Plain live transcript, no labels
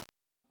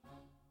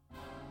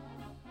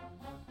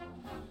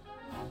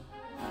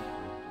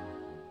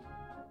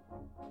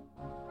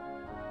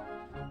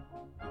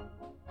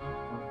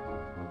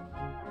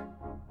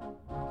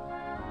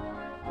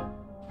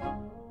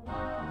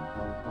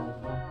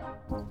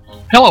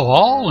Hello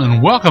all,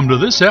 and welcome to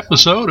this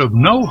episode of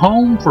No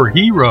Home for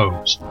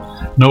Heroes.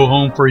 No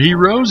Home for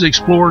Heroes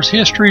explores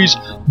history's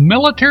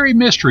military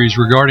mysteries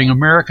regarding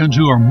Americans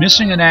who are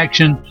missing in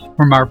action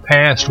from our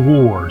past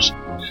wars.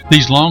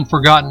 These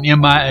long-forgotten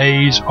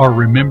MIAs are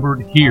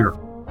remembered here.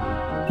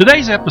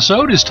 Today's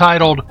episode is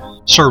titled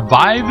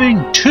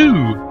Surviving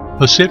Two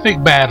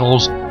Pacific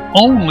Battles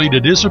Only to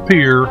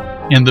Disappear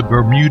in the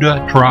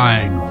Bermuda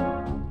Triangle.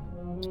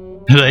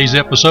 Today's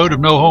episode of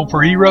No Home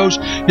for Heroes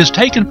is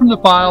taken from the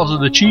files of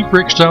the Chief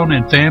Rick Stone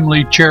and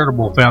Family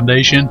Charitable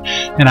Foundation,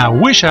 and I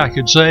wish I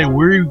could say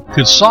we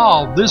could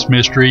solve this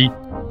mystery,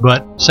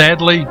 but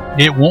sadly,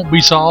 it won't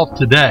be solved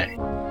today.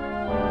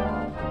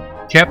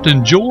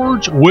 Captain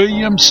George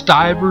William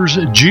Stivers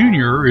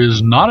Jr.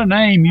 is not a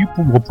name you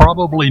will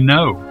probably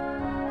know.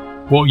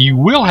 What you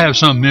will have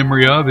some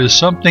memory of is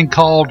something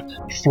called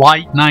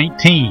Flight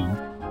 19,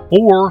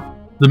 or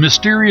the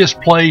mysterious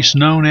place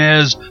known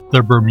as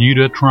the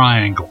Bermuda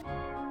Triangle.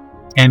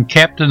 And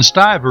Captain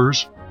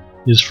Stivers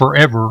is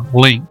forever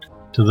linked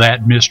to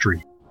that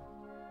mystery.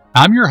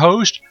 I'm your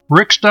host,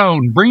 Rick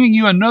Stone, bringing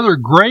you another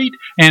great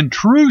and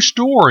true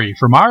story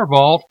from our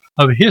vault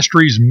of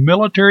history's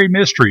military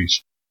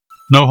mysteries.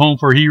 No Home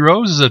for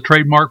Heroes is a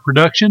trademark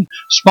production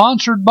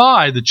sponsored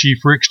by the Chief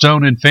Rick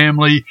Stone and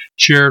Family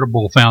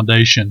Charitable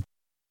Foundation.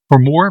 For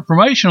more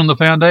information on the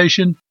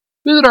foundation,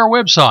 visit our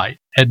website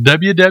at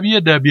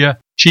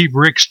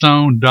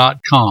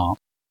www.chiefrickstone.com.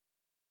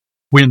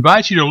 We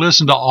invite you to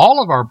listen to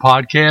all of our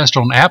podcasts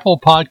on Apple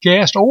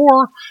Podcast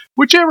or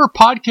whichever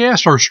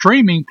podcast or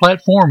streaming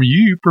platform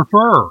you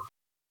prefer.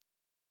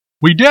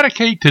 We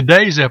dedicate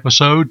today's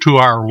episode to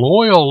our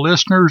loyal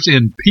listeners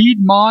in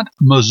Piedmont,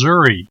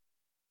 Missouri,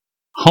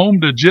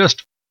 home to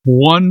just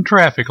one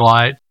traffic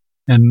light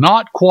and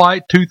not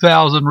quite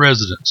 2,000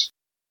 residents,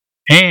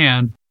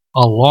 and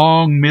a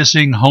long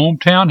missing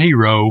hometown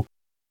hero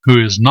who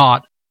is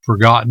not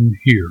forgotten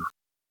here.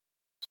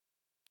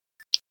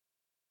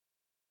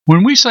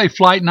 When we say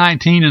Flight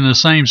 19 in the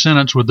same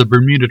sentence with the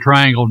Bermuda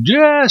Triangle,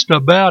 just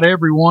about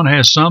everyone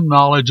has some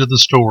knowledge of the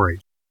story.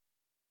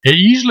 It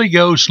usually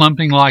goes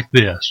something like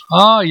this.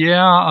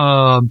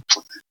 A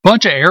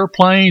bunch of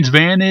airplanes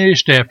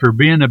vanished after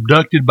being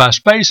abducted by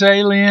space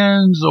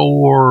aliens,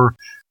 or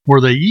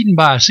were they eaten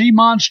by a sea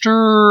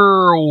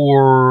monster,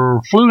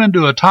 or flew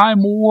into a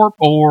time warp,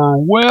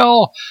 or,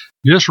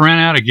 just ran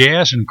out of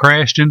gas and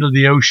crashed into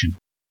the ocean.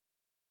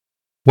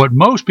 What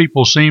most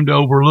people seem to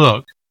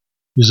overlook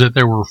is that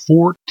there were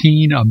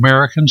 14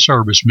 American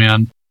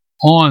servicemen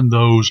on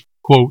those,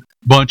 quote,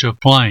 bunch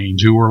of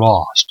planes who were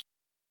lost.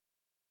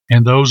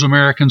 And those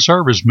American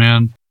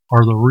servicemen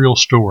are the real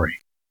story.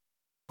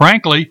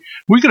 Frankly,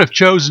 we could have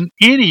chosen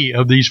any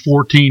of these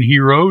 14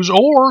 heroes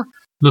or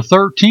the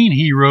 13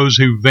 heroes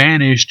who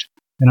vanished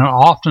in an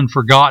often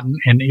forgotten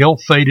and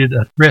ill-fated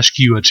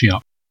rescue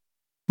attempt.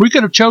 We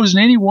could have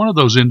chosen any one of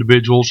those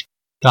individuals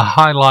to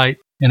highlight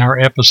in our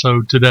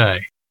episode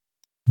today.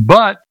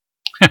 But,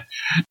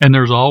 and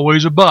there's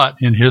always a but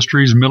in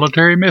history's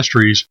military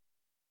mysteries,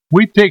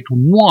 we picked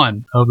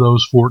one of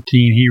those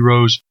 14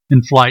 heroes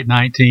in Flight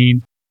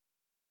 19,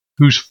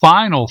 whose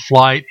final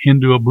flight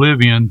into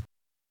oblivion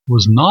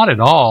was not at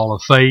all a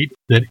fate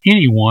that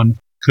anyone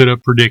could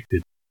have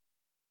predicted.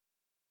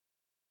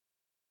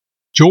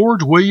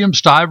 George William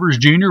Stivers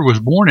Jr.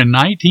 was born in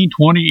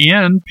 1920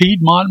 in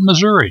Piedmont,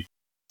 Missouri.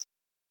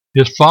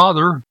 His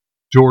father,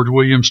 George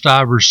William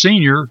Stivers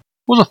Sr.,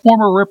 was a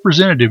former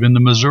representative in the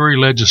Missouri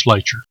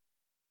legislature,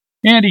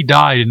 and he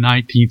died in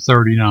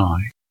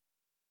 1939.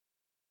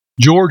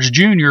 George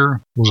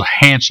Jr. was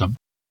handsome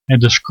and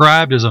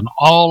described as an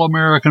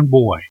all-American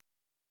boy.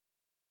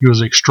 He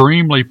was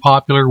extremely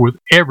popular with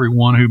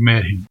everyone who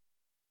met him,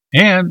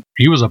 and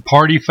he was a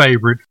party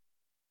favorite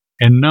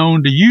and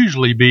known to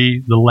usually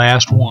be the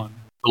last one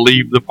to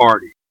leave the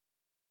party.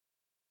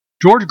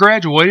 George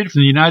graduated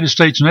from the United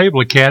States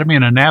Naval Academy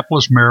in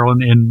Annapolis,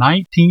 Maryland in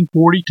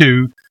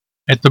 1942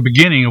 at the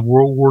beginning of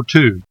World War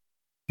II,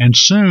 and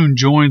soon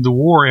joined the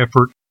war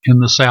effort in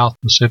the South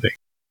Pacific.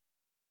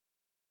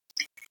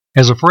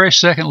 As a fresh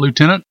second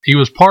lieutenant, he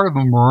was part of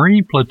a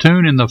Marine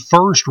platoon in the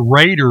 1st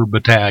Raider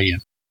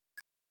Battalion.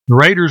 The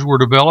Raiders were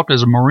developed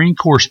as a Marine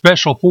Corps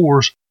special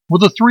force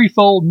with a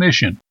threefold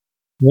mission.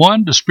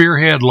 1, to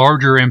spearhead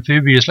larger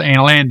amphibious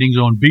landings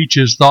on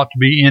beaches thought to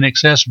be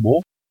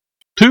inaccessible.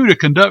 2, to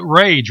conduct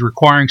raids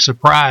requiring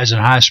surprise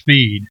and high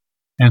speed.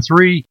 And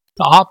 3,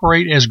 to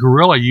operate as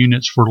guerrilla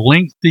units for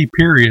lengthy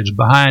periods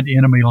behind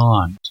enemy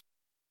lines.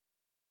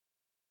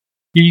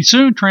 He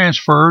soon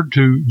transferred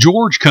to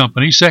George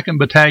Company, 2nd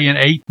Battalion,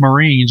 8th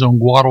Marines on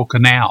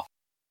Guadalcanal.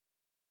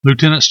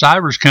 Lieutenant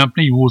Stivers'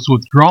 company was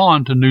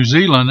withdrawn to New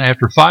Zealand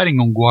after fighting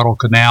on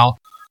Guadalcanal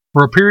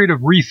for a period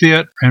of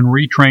refit and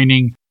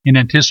retraining in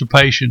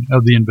anticipation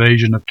of the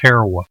invasion of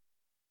Tarawa.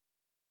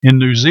 In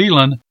New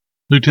Zealand,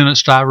 Lieutenant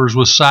Stivers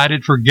was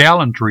cited for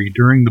gallantry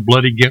during the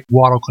bloody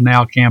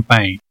Guadalcanal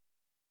campaign,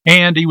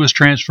 and he was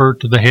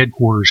transferred to the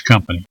headquarters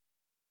company.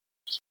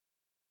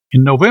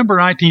 In November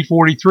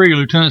 1943,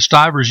 Lieutenant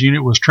Stivers'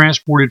 unit was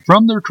transported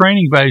from their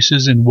training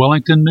bases in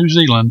Wellington, New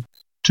Zealand,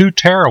 to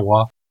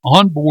Tarawa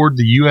on board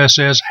the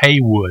USS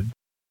Haywood.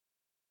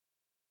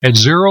 At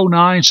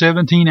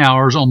 09:17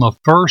 hours on the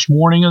first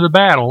morning of the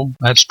battle,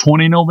 that's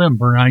 20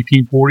 November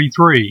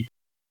 1943,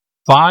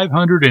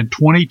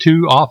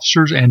 522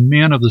 officers and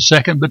men of the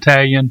 2nd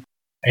Battalion,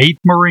 8th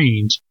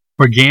Marines,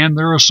 began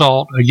their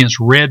assault against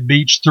Red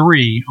Beach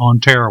 3 on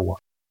Tarawa.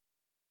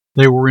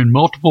 They were in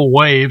multiple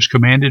waves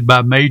commanded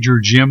by Major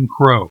Jim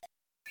Crow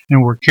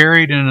and were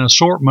carried in an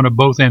assortment of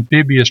both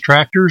amphibious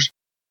tractors,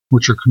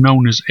 which are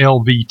known as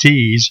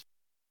LVTs,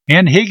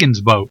 and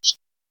Higgins boats,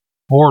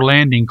 or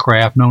landing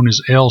craft known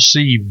as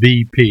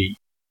LCVP.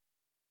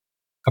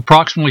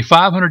 Approximately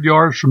 500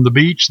 yards from the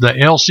beach, the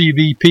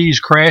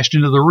LCVPs crashed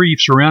into the reef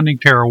surrounding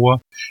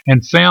Tarawa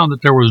and found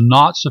that there was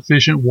not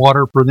sufficient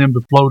water for them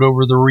to float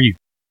over the reef.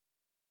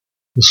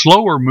 The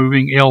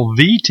slower-moving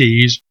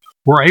LVTs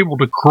were able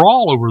to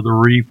crawl over the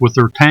reef with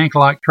their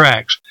tank-like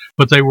tracks,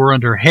 but they were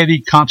under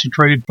heavy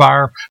concentrated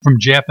fire from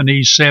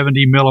Japanese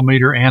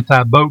 70mm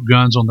anti-boat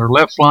guns on their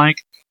left flank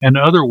and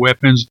other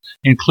weapons,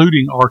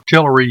 including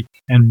artillery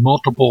and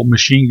multiple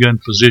machine gun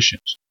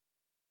positions.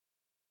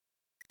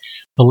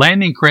 The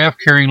landing craft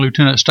carrying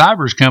Lieutenant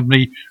Stivers'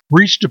 company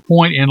reached a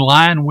point in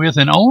line with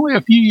and only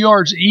a few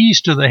yards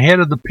east of the head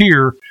of the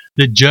pier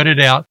that jutted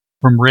out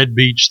from Red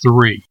Beach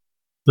 3.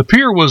 The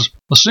pier was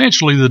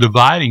essentially the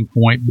dividing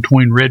point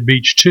between Red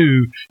Beach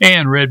 2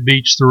 and Red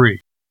Beach 3.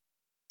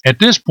 At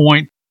this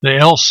point, the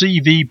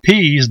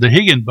LCVPs, the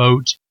Higgins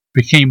boats,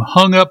 became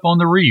hung up on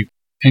the reef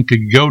and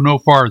could go no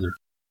farther.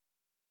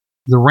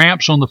 The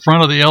ramps on the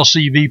front of the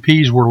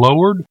LCVPs were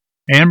lowered,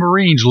 and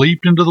Marines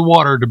leaped into the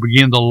water to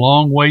begin the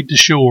long wade to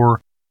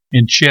shore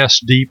in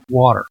chest-deep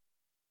water.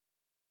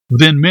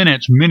 Within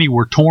minutes, many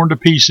were torn to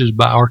pieces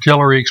by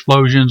artillery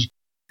explosions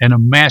and a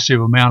massive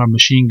amount of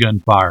machine gun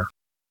fire.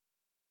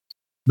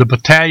 The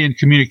battalion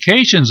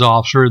communications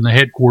officer in the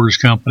headquarters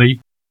company,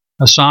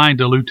 assigned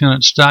to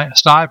Lieutenant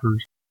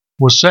Stivers,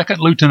 was 2nd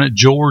Lieutenant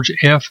George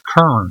F.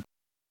 Kern.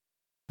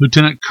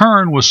 Lieutenant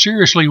Kern was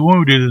seriously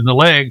wounded in the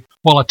leg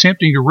while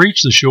attempting to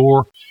reach the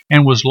shore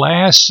and was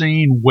last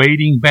seen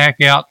wading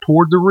back out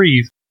toward the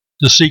reef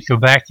to seek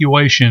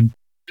evacuation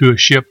to a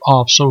ship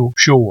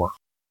offshore.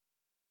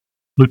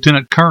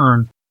 Lieutenant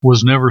Kern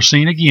was never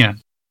seen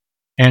again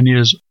and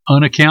is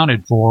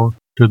unaccounted for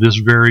to this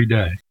very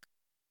day.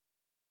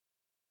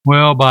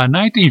 Well, by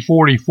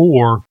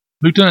 1944,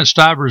 Lieutenant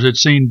Stivers had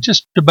seen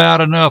just about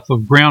enough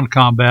of ground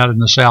combat in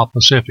the South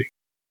Pacific.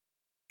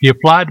 He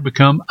applied to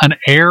become an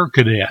air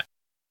cadet.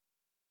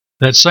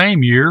 That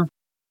same year,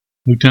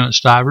 Lieutenant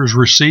Stivers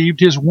received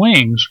his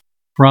wings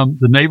from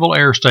the Naval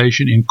Air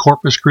Station in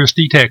Corpus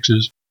Christi,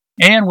 Texas,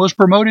 and was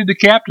promoted to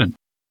captain.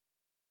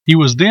 He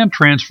was then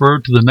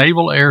transferred to the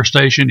Naval Air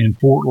Station in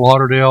Fort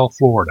Lauderdale,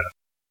 Florida.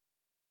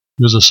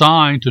 He was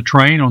assigned to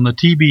train on the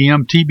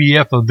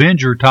TBM-TBF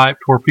Avenger-type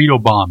torpedo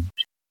bombers,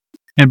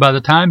 and by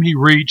the time he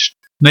reached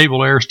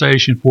Naval Air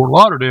Station Fort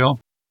Lauderdale,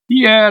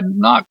 he had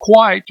not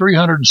quite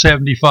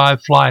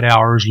 375 flight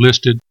hours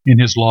listed in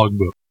his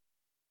logbook.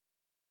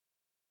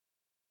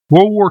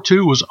 World War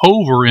II was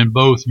over in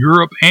both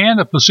Europe and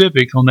the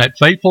Pacific on that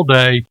fateful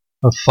day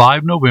of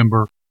 5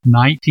 November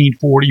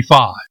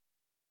 1945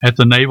 at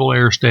the Naval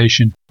Air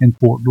Station in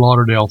Fort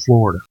Lauderdale,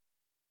 Florida.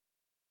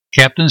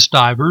 Captain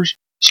Stivers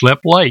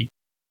slept late.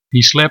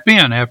 He slept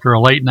in after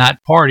a late-night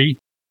party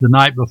the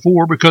night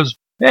before because,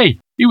 hey,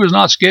 he was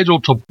not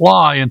scheduled to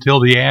fly until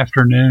the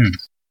afternoon.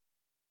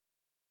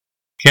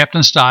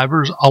 Captain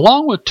Stivers,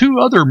 along with 2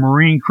 other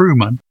Marine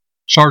crewmen,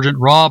 Sergeant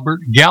Robert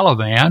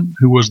Gallivan,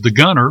 who was the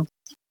gunner,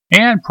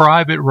 and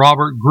Private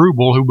Robert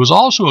Grubel, who was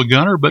also a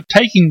gunner but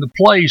taking the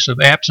place of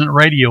absent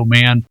radio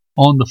man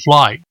on the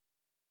flight.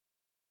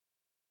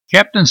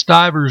 Captain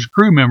Stivers'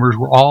 crew members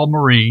were all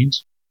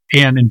Marines,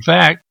 and in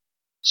fact,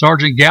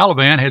 Sergeant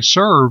Gallivan had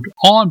served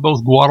on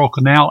both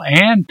Guadalcanal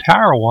and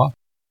Tarawa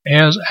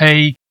as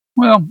a,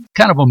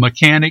 kind of a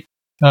mechanic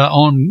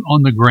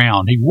on the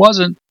ground. He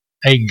wasn't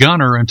a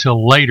gunner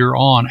until later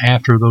on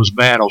after those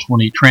battles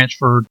when he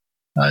transferred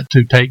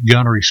to take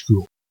gunnery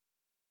school.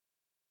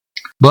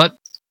 But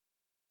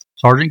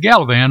Sergeant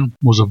Gallivan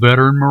was a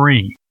veteran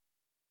Marine.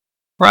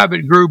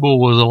 Private Grubel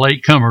was a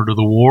latecomer to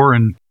the war,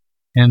 and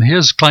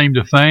his claim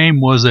to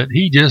fame was that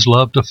he just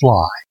loved to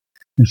fly.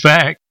 In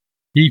fact,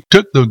 he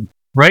took the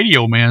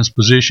radio man's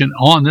position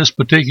on this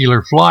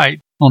particular flight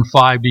on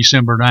 5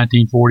 December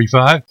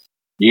 1945.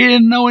 He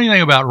didn't know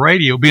anything about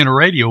radio, being a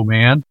radio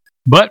man,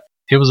 but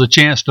it was a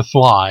chance to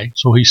fly,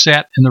 so he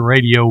sat in the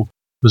radio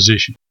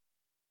position.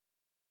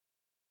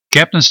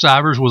 Captain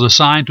Stivers was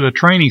assigned to a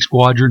training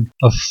squadron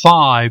of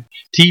 5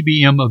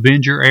 TBM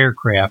Avenger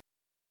aircraft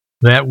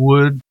that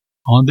would,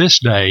 on this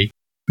day,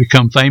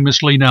 become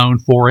famously known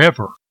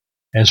forever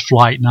as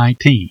Flight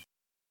 19.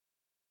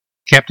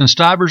 Captain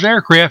Stivers'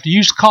 aircraft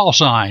used call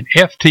sign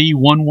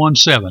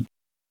FT-117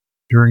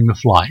 during the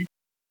flight,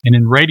 and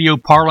in radio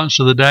parlance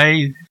of the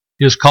day,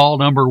 his call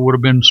number would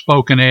have been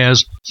spoken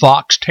as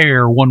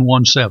Foxterre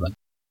 117.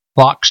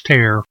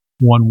 Foxterre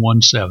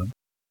 117.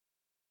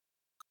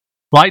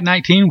 Flight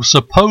 19 was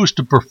supposed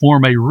to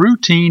perform a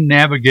routine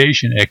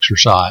navigation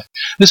exercise.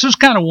 This is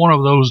kind of one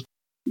of those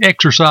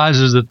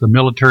exercises that the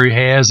military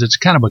has. It's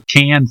kind of a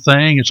canned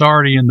thing. It's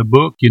already in the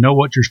book. You know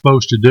what you're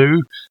supposed to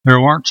do.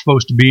 There weren't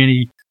supposed to be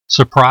any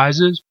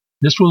surprises.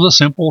 This was a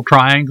simple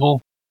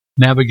triangle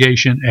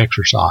navigation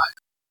exercise.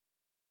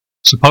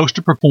 Supposed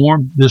to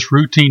perform this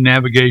routine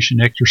navigation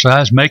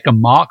exercise, make a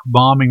mock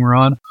bombing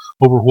run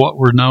over what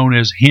were known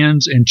as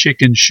Hens and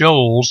Chicken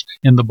Shoals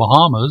in the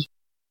Bahamas,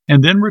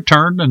 and then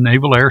return to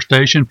Naval Air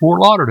Station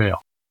Fort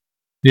Lauderdale.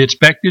 The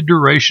expected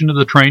duration of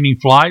the training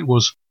flight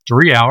was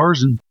 3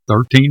 hours and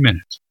 13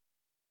 minutes.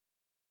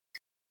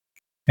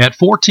 At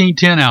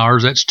 14:10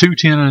 hours, that's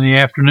 2:10 in the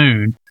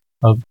afternoon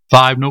of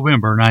 5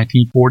 November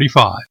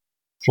 1945,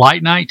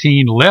 Flight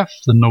 19 left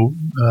the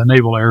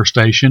Naval Air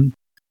Station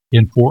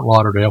in Fort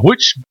Lauderdale,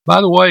 which,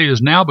 by the way,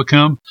 has now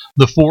become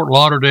the Fort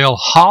Lauderdale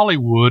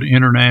Hollywood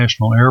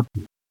International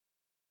Airport.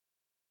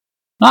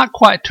 Not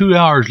quite 2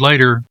 hours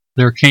later,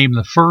 there came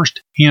the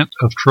first hint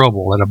of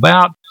trouble at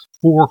about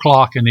 4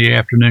 o'clock in the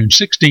afternoon,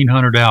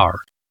 1600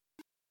 hours.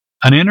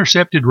 An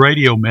intercepted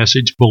radio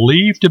message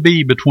believed to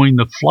be between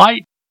the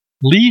flight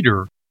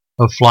leader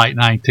of Flight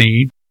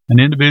 19, an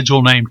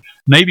individual named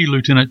Navy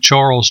Lieutenant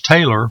Charles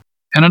Taylor,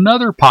 and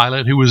another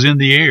pilot who was in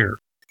the air,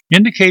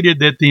 indicated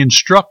that the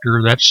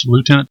instructor, that's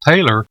Lieutenant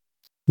Taylor,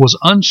 was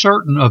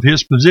uncertain of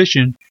his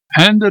position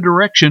and the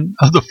direction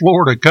of the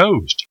Florida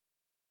coast.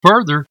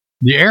 Further,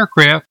 the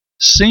aircraft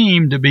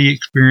seemed to be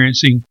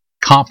experiencing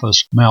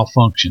compass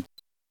malfunction.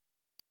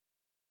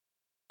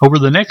 Over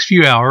the next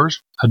few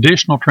hours,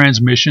 additional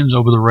transmissions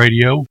over the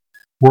radio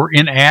were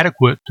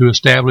inadequate to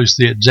establish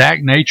the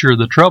exact nature of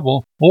the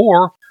trouble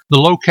or the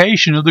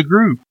location of the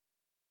group.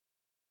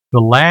 The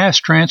last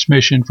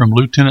transmission from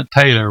Lieutenant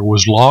Taylor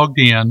was logged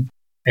in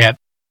at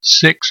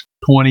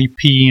 6:20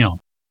 p.m.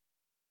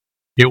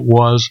 It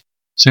was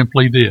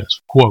simply this,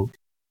 quote,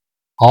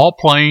 "All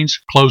planes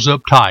close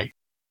up tight.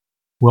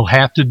 We'll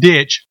have to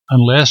ditch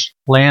unless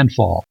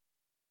landfall.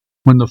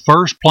 When the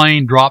first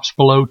plane drops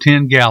below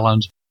 10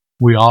 gallons,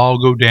 we all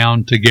go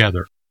down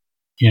together,"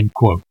 end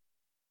quote.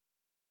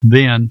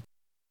 Then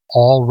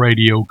all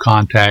radio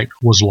contact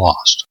was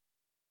lost.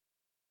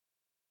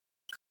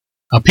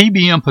 A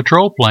PBM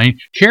patrol plane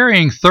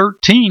carrying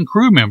 13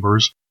 crew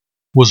members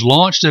was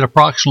launched at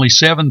approximately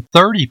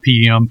 7:30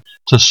 p.m.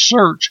 to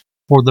search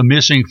for the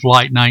missing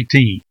Flight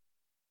 19.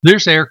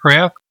 This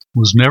aircraft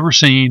was never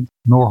seen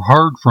nor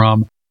heard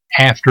from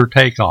after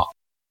takeoff.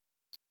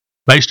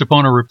 Based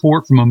upon a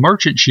report from a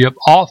merchant ship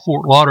off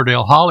Fort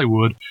Lauderdale,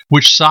 Hollywood,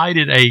 which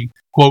cited a,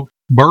 quote,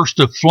 burst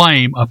of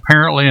flame,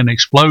 apparently an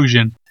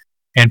explosion,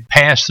 and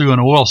passed through an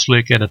oil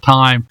slick at a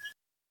time,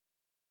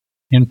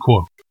 end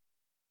quote.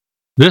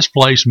 This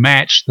place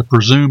matched the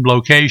presumed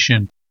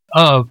location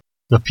of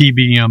the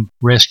PBM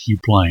rescue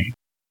plane.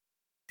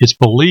 It's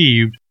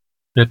believed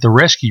that the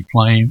rescue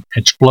plane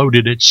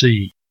exploded at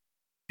sea,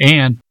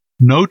 and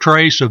no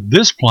trace of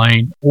this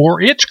plane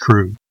or its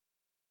crew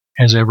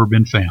has ever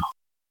been found.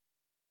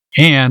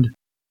 And,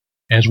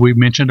 as we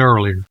mentioned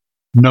earlier,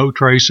 no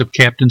trace of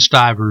Captain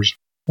Stivers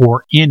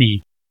or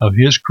any of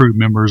his crew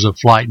members of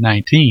Flight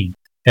 19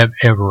 have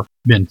ever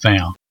been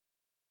found.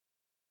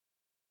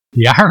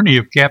 The irony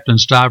of Captain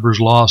Stivers'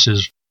 loss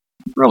is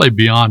really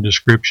beyond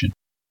description.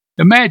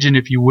 Imagine,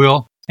 if you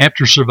will,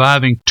 after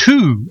surviving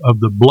 2 of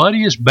the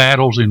bloodiest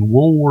battles in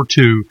World War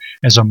II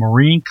as a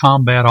Marine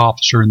combat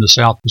officer in the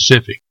South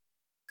Pacific,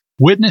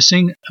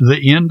 witnessing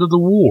the end of the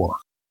war,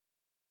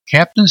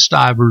 Captain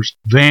Stivers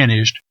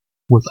vanished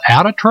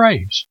without a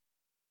trace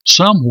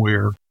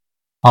somewhere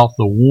off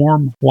the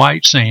warm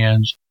white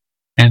sands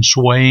and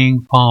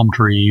swaying palm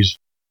trees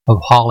of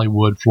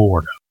Hollywood,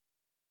 Florida.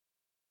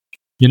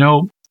 You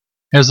know,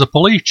 as the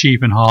police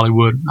chief in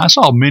Hollywood, I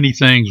saw many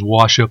things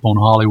wash up on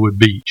Hollywood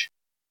Beach.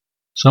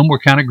 Some were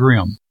kind of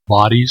grim.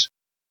 Bodies,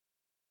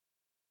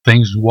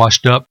 things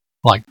washed up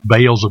like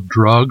bales of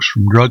drugs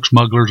from drug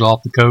smugglers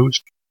off the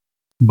coast,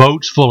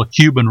 boats full of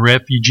Cuban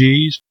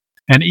refugees,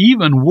 and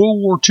even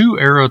World War II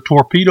era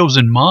torpedoes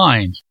and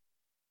mines,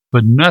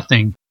 but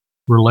nothing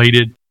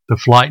related to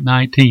Flight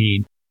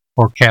 19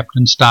 or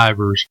Captain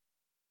Stivers,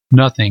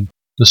 nothing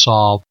to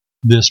solve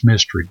this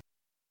mystery.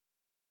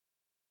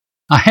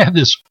 I have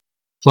this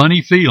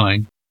funny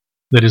feeling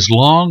that as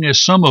long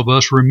as some of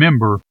us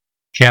remember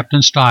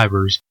Captain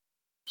Stivers,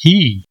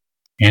 he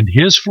and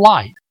his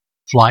flight,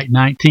 Flight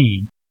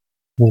 19,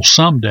 will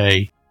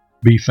someday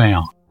be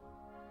found.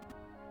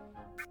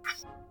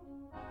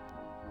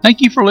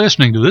 Thank you for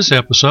listening to this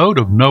episode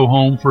of No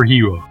Home for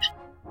Heroes.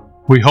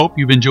 We hope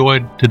you've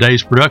enjoyed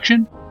today's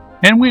production,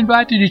 and we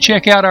invite you to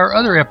check out our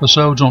other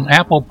episodes on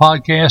Apple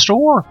Podcasts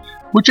or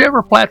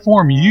whichever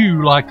platform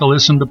you like to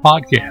listen to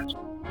podcasts.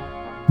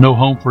 No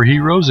Home for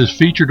Heroes is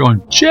featured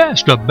on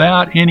just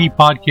about any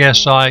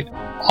podcast site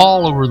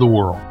all over the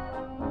world.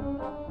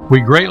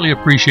 We greatly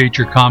appreciate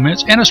your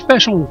comments, and a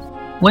special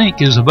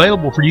link is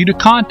available for you to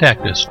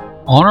contact us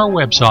on our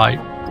website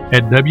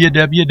at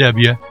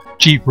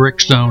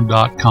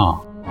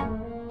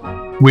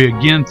www.chiefrickstone.com. We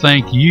again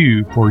thank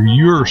you for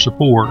your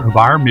support of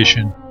our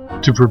mission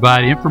to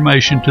provide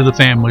information to the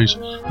families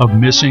of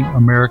missing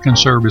American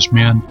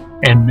servicemen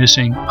and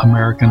missing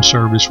American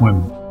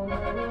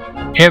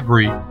servicewomen.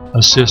 Every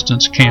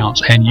assistance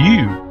counts, and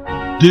you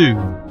do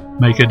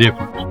make a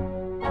difference.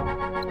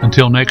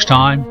 Until next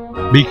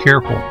time, be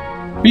careful,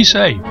 be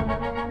safe,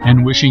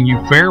 and wishing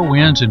you fair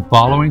winds and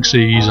following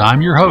seas,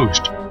 I'm your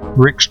host,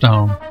 Rick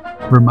Stone,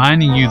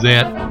 reminding you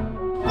that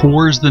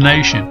poor is the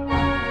nation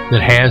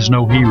that has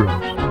no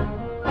heroes,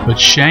 but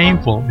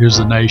shameful is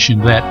the nation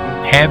that,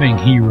 having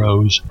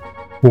heroes,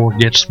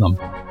 forgets them.